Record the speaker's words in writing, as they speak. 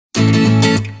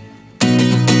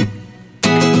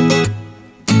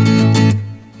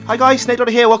Hi guys, Snake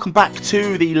Dodder here. Welcome back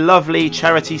to the lovely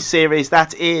charity series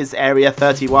that is Area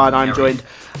 31. I'm joined,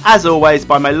 as always,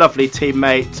 by my lovely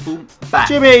teammate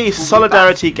Jimmy,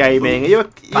 Solidarity Gaming. Are you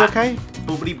okay?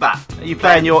 Boobity bat. Are you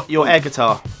playing your air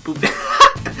guitar?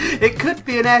 It could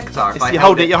be an air guitar if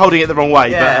you're holding it the wrong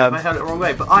way. Yeah, but, I held it the wrong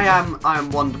way. But I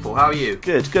am wonderful. How are you?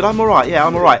 Good. I'm all right. Yeah,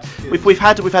 I'm all right. We've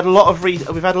had a lot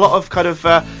of kind of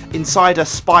insider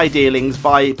spy dealings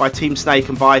by Team Snake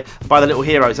and by the Little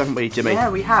Heroes, haven't we, Jimmy? Yeah,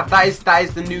 we have. That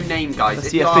is the new name, guys.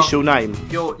 That's the official name.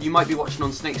 You might be watching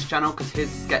on Snake's channel because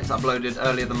his gets uploaded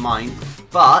earlier than mine.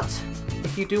 But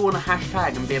if you do want to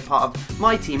hashtag and be a part of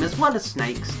my team as well as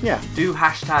Snake's, do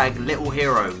hashtag Little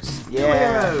Heroes.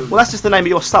 Yeah. Well, that's just the name of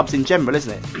your subs in general,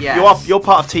 isn't it? Yeah. You're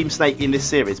part of Team Snake in this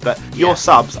series, but your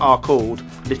subs are called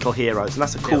Little Heroes, and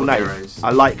that's a cool name. Heroes.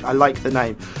 I like the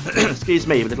name. Excuse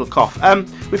me, a little cough.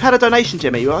 We've had a donation,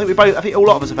 Jimmy. I think a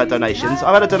lot of us have had donations.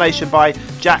 I've had a donation by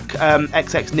Jack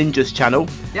XX Ninja's channel.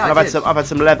 Yeah, I've had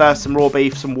some leather, some raw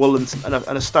beef, some wool, and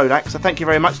a stone axe. So thank you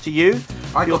very much to you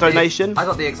for your donation. I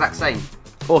got the exact same.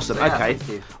 Awesome. So, yeah,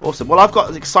 okay. Awesome. Well, I've got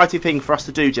an exciting thing for us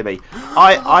to do, Jimmy.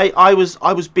 I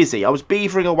was busy. I was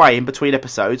beavering away in between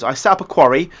episodes. I set up a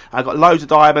quarry. I got loads of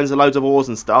diamonds and loads of ores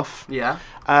and stuff. Yeah.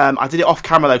 I did it off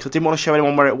camera though, because I didn't want to show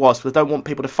anyone where it was, because I don't want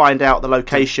people to find out the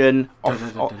location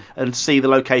and see the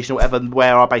location or whatever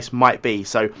where our base might be.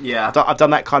 So yeah, I've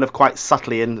done that kind of quite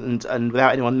subtly and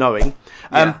without anyone knowing.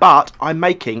 But I'm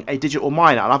making a digital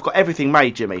miner, and I've got everything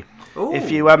made, Jimmy. Ooh.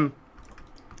 If you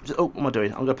what am I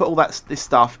doing? I'm going to put all this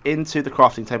stuff into the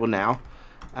crafting table now,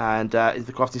 and into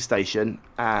the crafting station,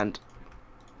 and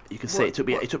you can see it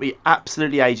took me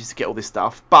absolutely ages to get all this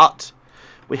stuff, but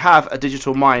we have a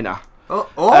digital miner.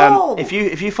 If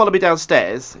you follow me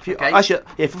downstairs, if you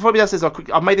follow me downstairs,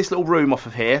 I've made this little room off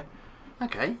of here.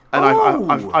 Okay.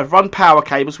 And I've run power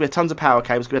cables. We had tons of power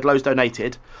cables. We had loads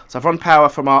donated, so I've run power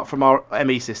from our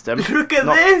ME system. Look at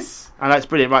this! I know it's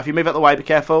brilliant. Right, if you move out the way, be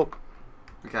careful.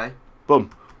 Okay. Boom.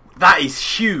 That is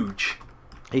huge.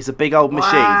 He's a big old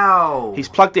machine. Wow. He's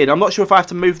plugged in. I'm not sure if I have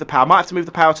to move the power. I might have to move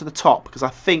the power to the top, because I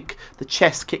think the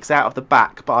chest kicks out of the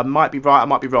back. But I might be right, I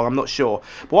might be wrong. I'm not sure.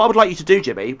 But what I would like you to do,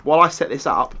 Jimmy, while I set this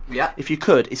up, if you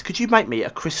could you make me a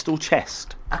crystal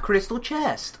chest? A crystal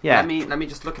chest? Yeah. Let me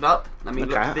just look it up. Let me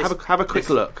look at this. Have a quick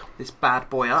look. This bad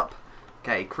boy up.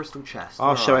 Okay, crystal chest.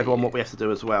 I'll show everyone what we have to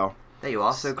do as well. There you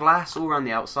are. So glass all around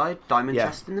the outside, diamond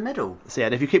chest in the middle. So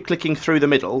and if you keep clicking through the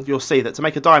middle, you'll see that to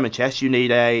make a diamond chest, you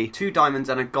need 2 diamonds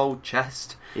and a gold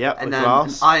chest. Yep, and then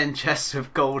glass. An iron chest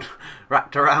with gold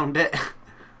wrapped around it.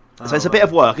 So it's a bit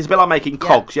of work. It's a bit like making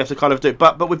cogs. You have to kind of do it,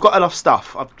 but we've got enough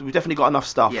stuff. We've definitely got enough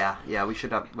stuff. Yeah, we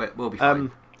should have. We'll be fine.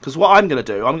 Because what I'm going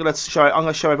to do, I'm going to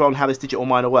show everyone how this digital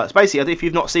miner works. Basically, if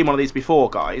you've not seen one of these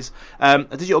before, guys, a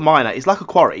digital miner is like a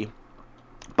quarry,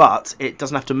 but it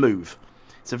doesn't have to move.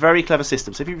 It's a very clever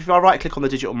system. So if I right click on the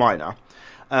digital miner,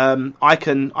 I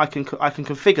can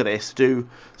configure this to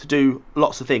do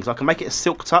lots of things. I can make it a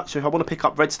silk touch. So if I want to pick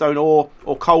up redstone or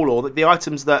coal ore, the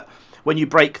items that when you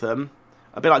break them,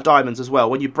 a bit like diamonds as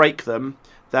well, when you break them,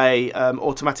 they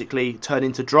automatically turn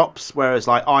into drops. Whereas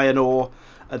like iron ore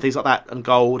and things like that, and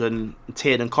gold and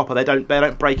tin and copper, they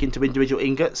don't break into individual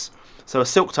ingots. So a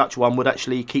silk touch one would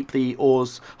actually keep the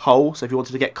ores whole. So if you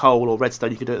wanted to get coal or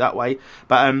redstone, you can do it that way.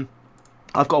 But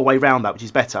I've got a way around that, which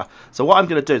is better. So what I'm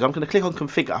going to do is I'm going to click on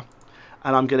configure,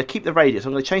 and I'm going to keep the radius.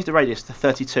 I'm going to change the radius to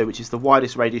 32, which is the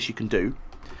widest radius you can do.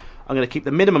 I'm going to keep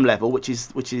the minimum level, which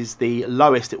is the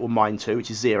lowest it will mine to,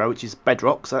 which is 0, which is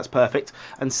bedrock, so that's perfect.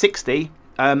 And 60,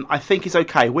 I think is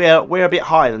okay. We're a bit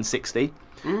higher than 60,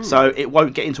 so it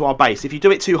won't get into our base. If you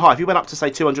do it too high, if you went up to say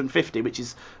 250, or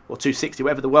 260,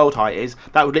 whatever the world height is,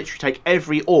 that would literally take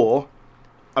every ore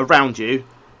around you,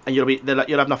 and you'll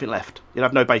have nothing left. You'll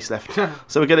have no base left.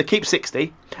 So we're going to keep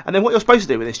 60, and then what you're supposed to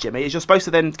do with this, Jimmy, is you're supposed to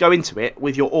then go into it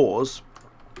with your ores.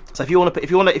 So if you want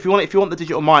the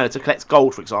digital miner to collect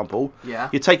gold, for example,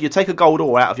 you take a gold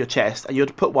ore out of your chest, and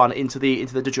you'd put one into the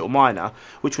digital miner,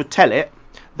 which would tell it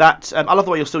that I love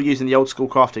the way you're still using the old school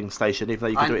crafting station, even though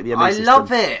you can do it in the ME system. I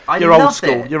love it. You're old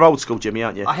school. You're old school, Jimmy,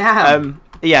 aren't you? I am.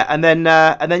 And then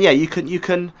you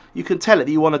can tell it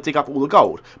that you want to dig up all the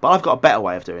gold. But I've got a better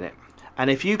way of doing it. And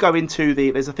if you go into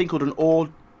there's a thing called an ore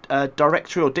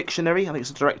directory or dictionary. I think it's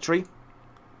a directory.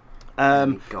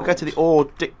 I'll go to the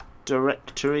ore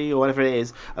directory or whatever it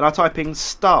is, and I type in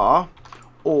star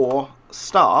or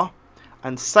star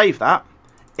and save that.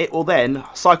 It will then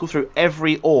cycle through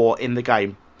every ore in the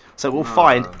game. So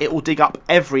it will dig up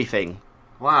everything.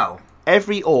 Wow.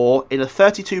 Every ore in a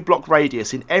 32 block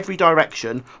radius in every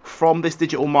direction from this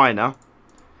digital miner.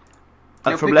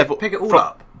 From level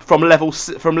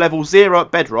 0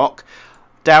 at bedrock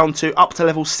down to up to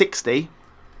level 60.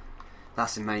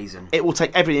 That's amazing. It will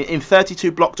take everything in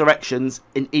 32 block directions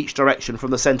in each direction from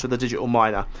the centre of the digital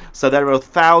miner. So there are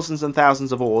thousands and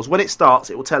thousands of ores. When it starts,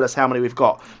 it will tell us how many we've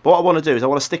got. But what I want to do is I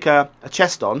want to stick a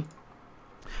chest on,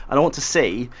 and I want to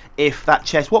see if that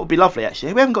chest... What would be lovely,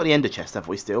 actually... We haven't got any ender chest, have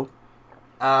we, still?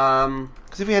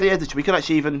 Because if we had the ender chest, we could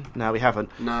actually even... No, we haven't.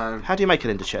 No. How do you make an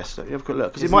ender chest? You have a quick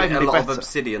look. Because it Isn't might it even a be lot better. of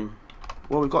obsidian?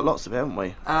 Well, we've got lots of it, haven't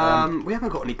we? We haven't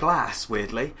got any glass,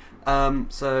 weirdly.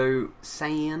 So,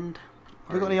 sand...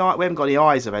 We haven't got any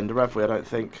eyes of ender, have we? I don't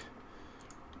think.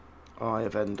 Eye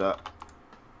of ender.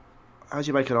 How do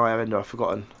you make an eye of ender? I've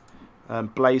forgotten.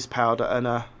 Blaze powder and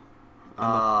a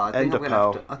ender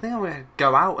pearl. I think I'm going to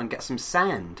go out and get some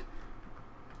sand.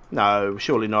 No,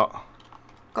 surely not.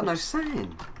 Got no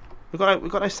sand. We've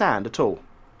got no sand at all.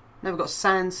 No, we've got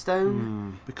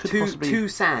sandstone. We could two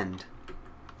sand.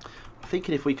 I'm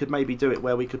thinking if we could maybe do it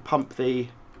where we could pump the.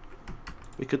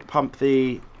 We could pump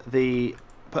the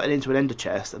put it into an ender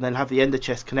chest and then have the ender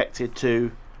chest connected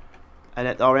to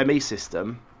our ME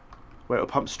system, where it will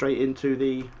pump straight into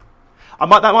the. That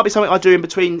might be something I do in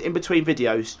between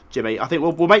videos, Jimmy. I think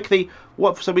we'll make the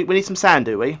what. So we need some sand,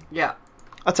 do we? Yeah.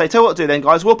 I'd say tell you what to do then,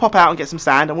 guys. We'll pop out and get some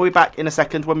sand, and we'll be back in a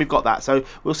second when we've got that. So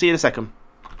we'll see you in a second.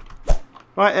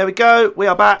 Right, there we go. We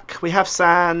are back. We have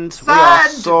sand. We are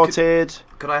sorted.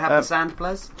 Could I have the sand,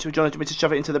 please? Do you want me to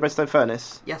shove it into the redstone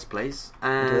furnace? Yes, please.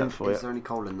 And is there any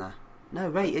coal in there? No,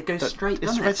 wait, it goes straight,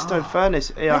 doesn't it? It's redstone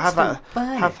furnace. Yeah, have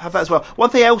that as well. One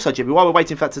thing else, Jimmy, while we're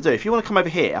waiting for that to do, if you want to come over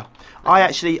here,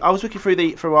 okay. I was looking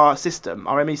through our system,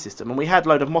 our ME system, and we had a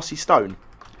load of mossy stone.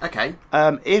 Okay.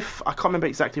 I can't remember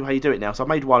exactly how you do it now, so I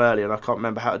made one earlier and I can't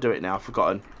remember how to do it now. I've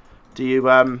forgotten. Do you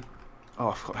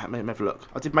I forgot. Let me have a look.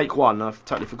 I did make one and I've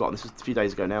totally forgotten. This was a few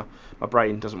days ago now. My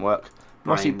brain doesn't work.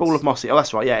 Mossy ball of mossy. Oh,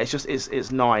 that's right. Yeah,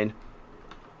 it's 9.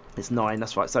 It's 9.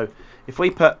 That's right. So if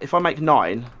I make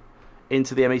 9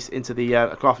 into the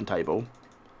crafting table.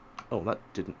 Oh, that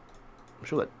didn't. I'm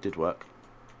sure that did work.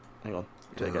 Hang on.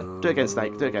 Do it again. Do it again,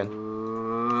 Snake. Do it again.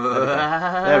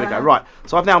 There we go. Right.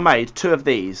 So I've now made 2 of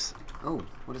these. Oh,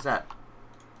 what is that?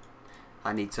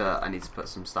 I need to put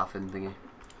some stuff in thingy.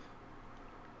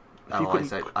 I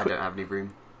don't have any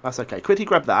room. That's okay. Quickly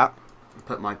grab that.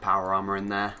 Put my power armor in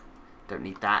there. Don't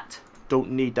need that.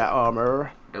 Don't need that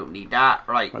armor. Don't need that.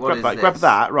 Right. What is this? Grab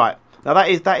that. Right. Now that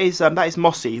is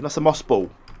mossy. That's a moss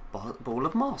ball. Ball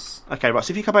of moss. Okay. Right.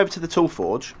 So if you come over to the tool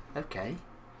forge. Okay.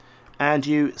 And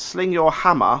you sling your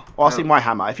hammer. Or I sling my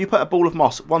hammer. If you put a ball of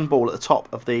moss, one ball at the top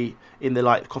of in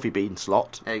the coffee bean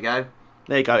slot. There you go.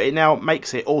 There you go. It now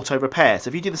makes it auto repair. So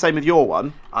if you do the same with your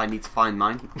one, I need to find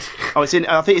mine. I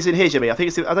think it's in here, Jimmy. I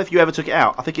don't know if you ever took it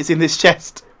out. I think it's in this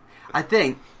chest. I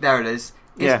think there it is.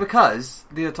 It's because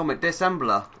the atomic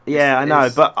disassembler. Yeah, I know,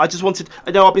 but I just wanted.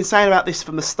 I've been saying about this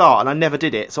from the start, and I never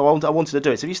did it. So I wanted to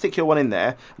do it. So if you stick your one in there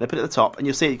and then put it at the top, and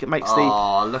you'll see it makes the.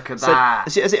 Oh, look at that!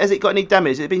 Has it got any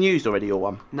damage? Has it been used already? Your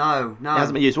one? No. It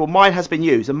hasn't been used. Well, mine has been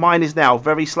used, and mine is now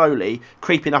very slowly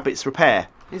creeping up its repair.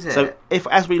 Is it? So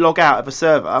as we log out of a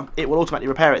server, it will automatically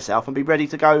repair itself and be ready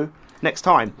to go next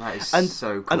time. That is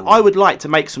so cool. And I would like to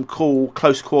make some cool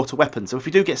close quarter weapons. So if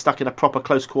we do get stuck in a proper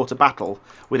close quarter battle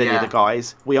with any of the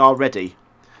guys, we are ready.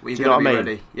 Do you know what I mean?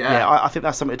 Ready. Yeah, I think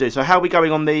that's something to do. So how are we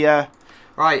going on the?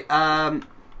 Right. I'm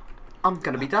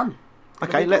going to be done.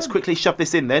 Okay, let's quickly shove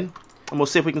this in then, and we'll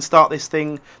see if we can start this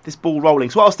ball rolling.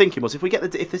 So what I was thinking was, if we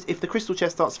get if the crystal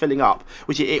chest starts filling up,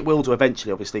 which it will do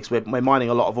eventually, obviously, because we're mining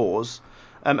a lot of ores.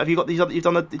 Have you got these? You've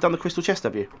done the crystal chest,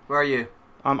 have you? Where are you?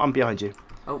 I'm behind you.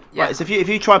 Oh, yeah. Right, so if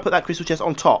you try and put that crystal chest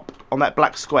on top, on that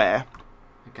black square.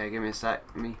 Okay, give me a sec.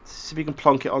 See if you can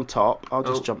plonk it on top. I'll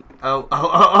just jump. Oh.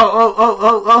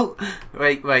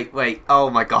 Wait. Oh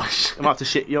my gosh. You have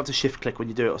to shift click when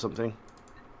you do it or something.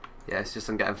 Yeah, it's just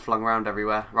I'm getting flung around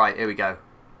everywhere. Right, here we go.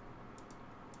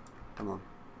 Come on.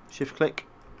 Shift click.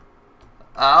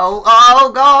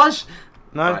 Oh gosh.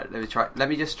 No. Right, let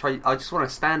me just try. I just want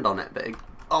to stand on it, but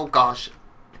oh gosh.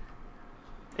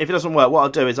 If it doesn't work, what I'll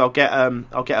do is I'll get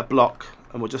a block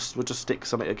and we'll just stick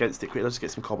something against it quickly. Let's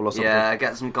get some cobble or something. Yeah,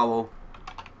 get some cobble.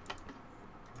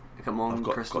 Come on, I've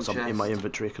got something chest in my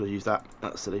inventory. Could have used that.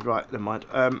 That's silly. Right, never mind.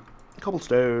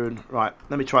 Cobblestone. Right,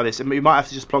 let me try this. We might have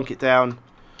to just plonk it down.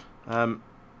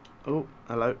 Oh,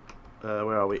 hello.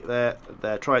 Where are we? There.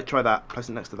 Try that. Place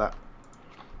it next to that.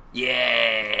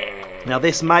 Yeah. Now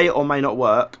this may or may not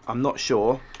work. I'm not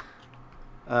sure.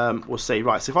 We'll see.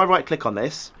 Right. So if I right click on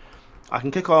this, I can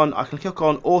click on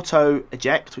auto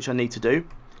eject, which I need to do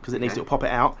because it needs to pop it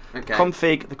out. Okay.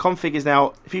 Config. The config is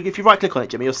now. If you right click on it,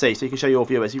 Jimmy, you'll see. So you can show your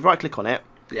viewers. If you right click on it.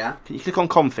 Yeah. You click on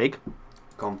config.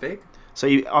 Config. So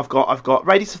I've got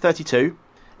radius of 32.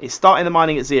 It's starting the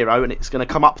mining at 0, and it's going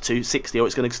to come up to 60, or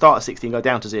it's going to start at 60 and go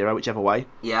down to 0, whichever way.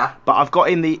 Yeah. But I've got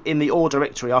in the ore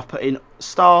directory, I've put in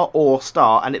star, ore,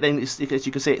 star, and it then, as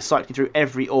you can see, it's cycling through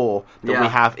every ore that we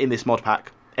have in this mod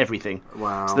pack. Everything.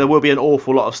 Wow. So there will be an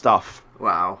awful lot of stuff.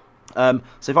 Wow. So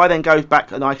if I then go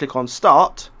back and I click on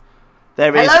start,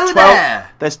 there is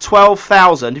there's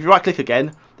 12,000. If you right click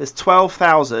again, there's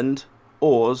 12,000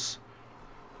 ores.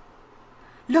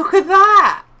 Look at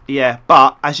that! Yeah,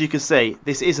 but as you can see,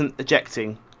 this isn't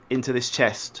ejecting into this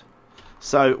chest.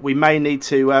 So we may need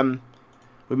to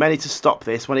stop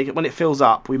this when it fills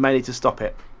up. We may need to stop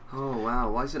it. Oh wow!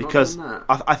 Why is it because not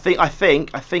doing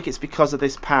that? I think it's because of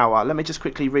this power. Let me just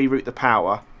quickly reroute the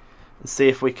power and see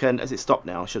if we can. Has it stopped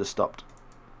now? I should have stopped.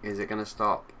 Is it going to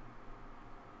stop?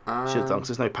 Should have done because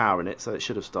there's no power in it, so it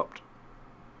should have stopped.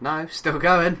 No, still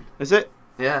going. Is it?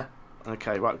 Yeah.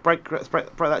 Okay, right. Let's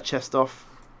break that chest off.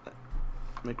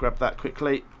 Let me grab that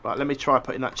quickly. Right, let me try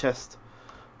putting that chest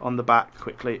on the back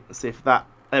quickly and see if that.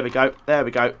 There we go. There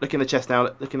we go. Look in the chest now.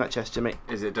 Look in that chest, Jimmy.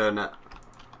 Is it doing it?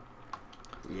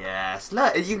 Yes.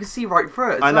 Look, you can see right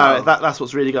through it. I know. That's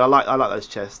what's really good. I like those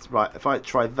chests. Right. If I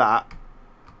try that,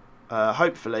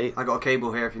 hopefully. I got a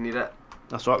cable here if you need it.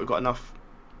 That's right. We've got enough.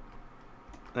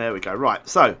 There we go. Right.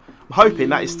 So I'm hoping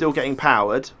that is still getting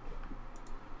powered.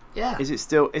 Yeah. Is it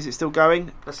still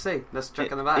going? Let's see. Let's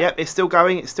check on the back. Yep, it's still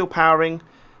going. It's still powering.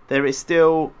 There is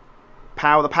still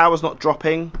power. The power's not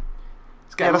dropping.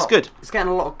 Yeah, that's good. It's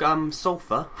getting a lot of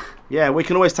sulfur. Yeah, we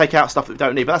can always take out stuff that we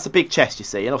don't need, but that's a big chest, you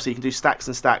see, and obviously you can do stacks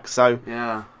and stacks. So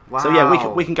yeah, wow. So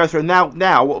yeah, we can go through now.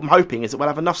 Now, what I'm hoping is that we'll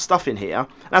have enough stuff in here.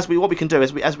 And what we can do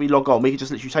is as we log on, we can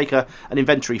just literally take an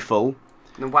inventory full.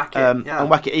 And whack it, and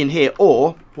whack it in here.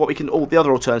 Or what we can, the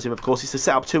other alternative, of course, is to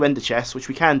set up 2 ender chests, which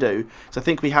we can do. So I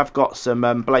think we have got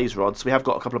some blaze rods. We have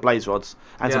got a couple of blaze rods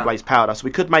and some blaze powder. So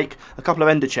we could make a couple of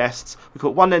ender chests. We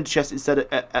put 1 ender chest instead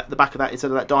at the back of that,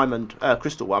 instead of that diamond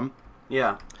crystal one.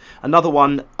 Yeah. Another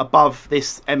one above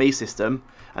this ME system,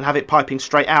 and have it piping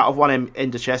straight out of one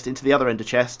ender chest into the other ender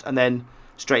chest, and then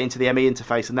straight into the ME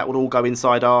interface, and that would all go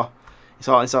inside our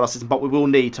system. But we will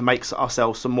need to make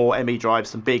ourselves some more ME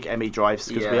drives, some big ME drives,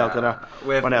 because we are going to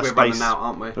run out of space. We're running out,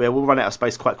 aren't we? Yeah, we'll run out of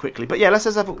space quite quickly. But yeah, let's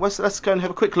go and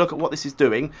have a quick look at what this is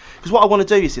doing. Because what I want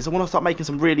to do is I want to start making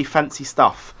some really fancy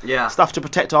stuff. Yeah. Stuff to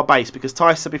protect our base, because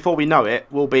Tyson, before we know it,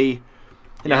 will be...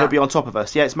 he'll be on top of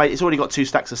us. Yeah, it's already got 2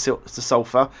 stacks of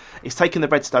sulfur. It's taken the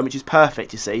redstone, which is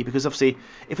perfect, you see, because obviously,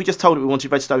 if we just told it we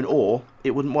wanted redstone ore,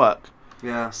 it wouldn't work.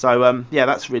 Yeah. So, yeah,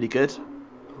 that's really good.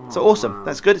 So awesome. Wow.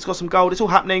 That's good. It's got some gold. It's all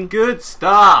happening. Good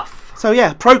stuff. So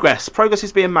yeah, progress. Progress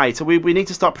is being made. So we need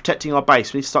to start protecting our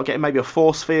base. We need to start getting maybe a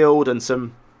force field and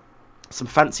some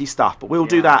fancy stuff. But we'll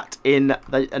do that in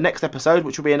the next episode,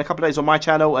 which will be in a couple of days on my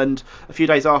channel and a few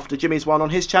days after Jimmy's one on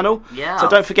his channel. Yeah. So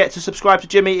don't forget to subscribe to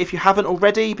Jimmy if you haven't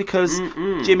already, because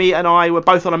Jimmy and I, we're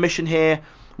both on a mission here.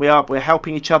 We're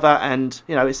helping each other, and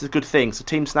it's a good thing. So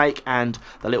Team Snake and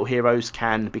the Little Heroes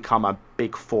can become a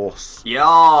big force.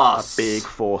 Yes. A big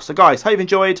force. So guys, hope you've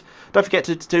enjoyed. Don't forget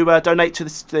to donate to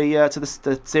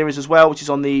the series as well, which is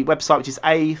on the website, which is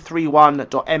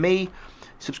a31.me.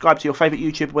 Subscribe to your favourite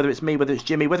YouTuber, whether it's me, whether it's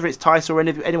Jimmy, whether it's Tice or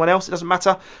anyone else. It doesn't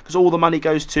matter, because all the money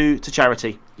goes to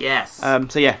charity. Yes.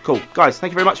 So yeah, cool. Guys,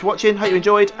 thank you very much for watching. Hope you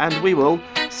enjoyed, and we will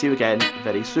see you again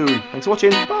very soon. Thanks for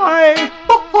watching. Bye.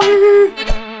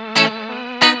 Bye.